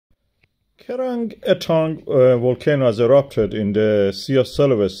Karangetang volcano has erupted in the Sea of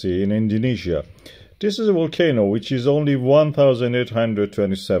Sulawesi in Indonesia. This is a volcano which is only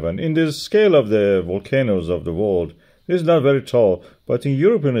 1,827. In the scale of the volcanoes of the world, it is not very tall, but in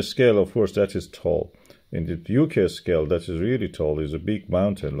European scale, of course, that is tall. In the UK scale, that is really tall. It's a big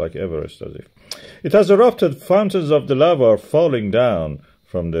mountain like Everest, as if. It has erupted. Fountains of the lava are falling down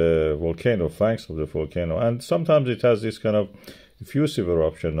from the volcano, flanks of the volcano, and sometimes it has this kind of effusive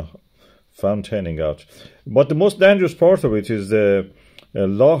eruption, fountain out. But the most dangerous part of it is the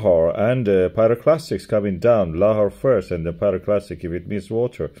lahar and the pyroclastics coming down. Lahar first and the pyroclastic if it meets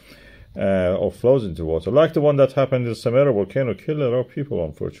water or flows into water. Like the one that happened in the Samara volcano, killed a lot of people,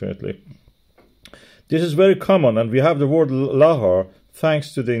 unfortunately. This is very common, and we have the word lahar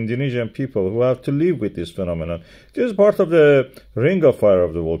thanks to the Indonesian people who have to live with this phenomenon. This is part of the ring of fire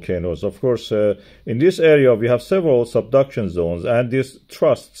of the volcanoes. Of course, in this area we have several subduction zones, and these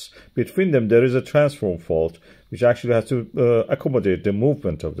thrusts, between them there is a transform fault which actually has to accommodate the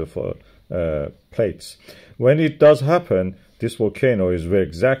movement of the plates. When it does happen, this volcano is very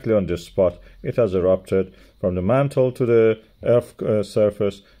exactly on the spot. It has erupted from the mantle to the earth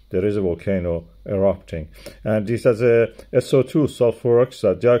surface. There is a volcano erupting, and this has a SO2, sulfur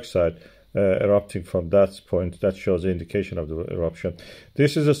dioxide, erupting from that point. That shows the indication of the eruption.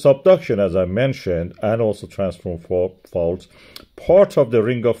 This is a subduction, as I mentioned, and also transform faults, part of the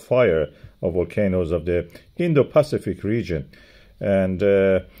ring of fire of volcanoes of the Indo-Pacific region. And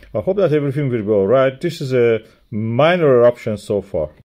I hope that everything will be all right. This is a minor eruption so far.